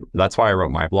that's why I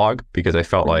wrote my blog, because I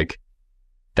felt like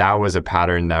that was a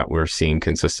pattern that we're seeing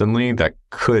consistently that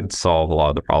could solve a lot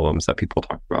of the problems that people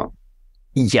talk about.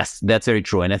 Yes, that's very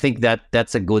true. And I think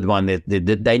that's a good one. The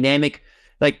dynamic,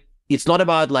 like, it's not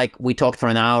about like we talked for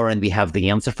an hour and we have the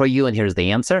answer for you and here's the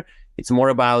answer. It's more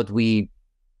about we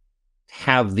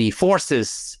have the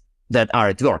forces that are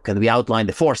at work and we outline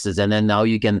the forces, and then now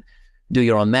you can do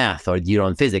your own math or your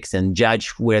own physics and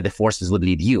judge where the forces would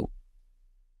lead you.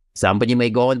 Somebody may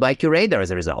go and buy Curator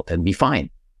as a result and be fine.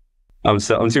 I'm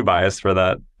too biased for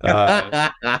that.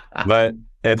 But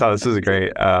Anton, this was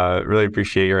great. Really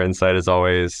appreciate your insight as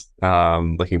always.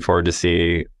 Looking forward to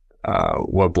see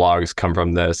what blogs come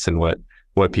from this and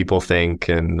what people think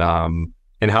and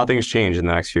how things change in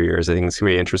the next few years. I think it's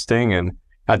going to be interesting. And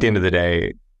at the end of the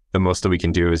day, the most that we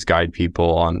can do is guide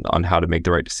people on how to make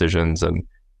the right decisions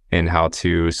and how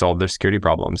to solve their security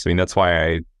problems. I mean, that's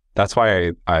why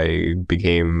I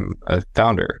became a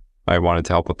founder. I wanted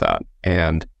to help with that.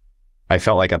 And I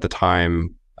felt like at the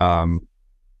time,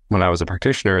 when I was a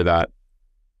practitioner, that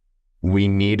we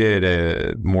needed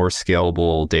a more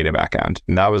scalable data backend.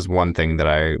 And that was one thing that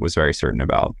I was very certain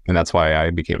about. And that's why I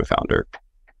became a founder.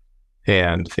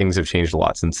 And things have changed a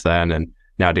lot since then. And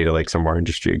now data lakes are more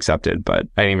industry accepted, but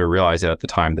I didn't even realize it at the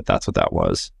time that that's what that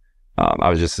was. I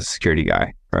was just a security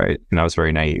guy, right? And I was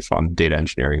very naive on data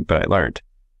engineering, but I learned.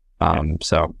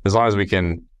 So as long as we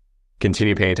can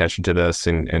continue paying attention to this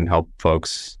and help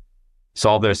folks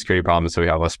solve their security problems so we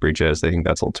have less breaches, I think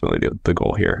that's ultimately the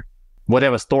goal here.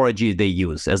 Whatever storage they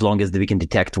use, as long as we can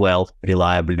detect well,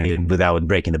 reliably, and without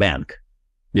breaking the bank.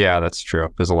 Yeah, that's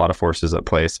true. There's a lot of forces at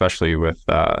play, especially with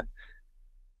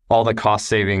all the cost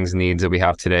savings needs that we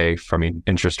have today from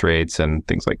interest rates and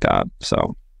things like that.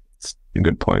 So it's a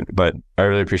good point. But I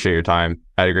really appreciate your time.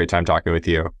 I had a great time talking with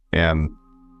you, and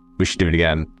we should do it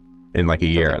again in like a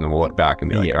year, and then we'll look back and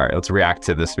be like, all right, let's react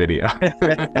to this video.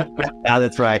 Yeah,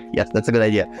 that's right. Yes, that's a good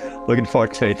idea. Looking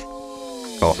forward to it.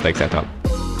 Cool. Thanks, Anton.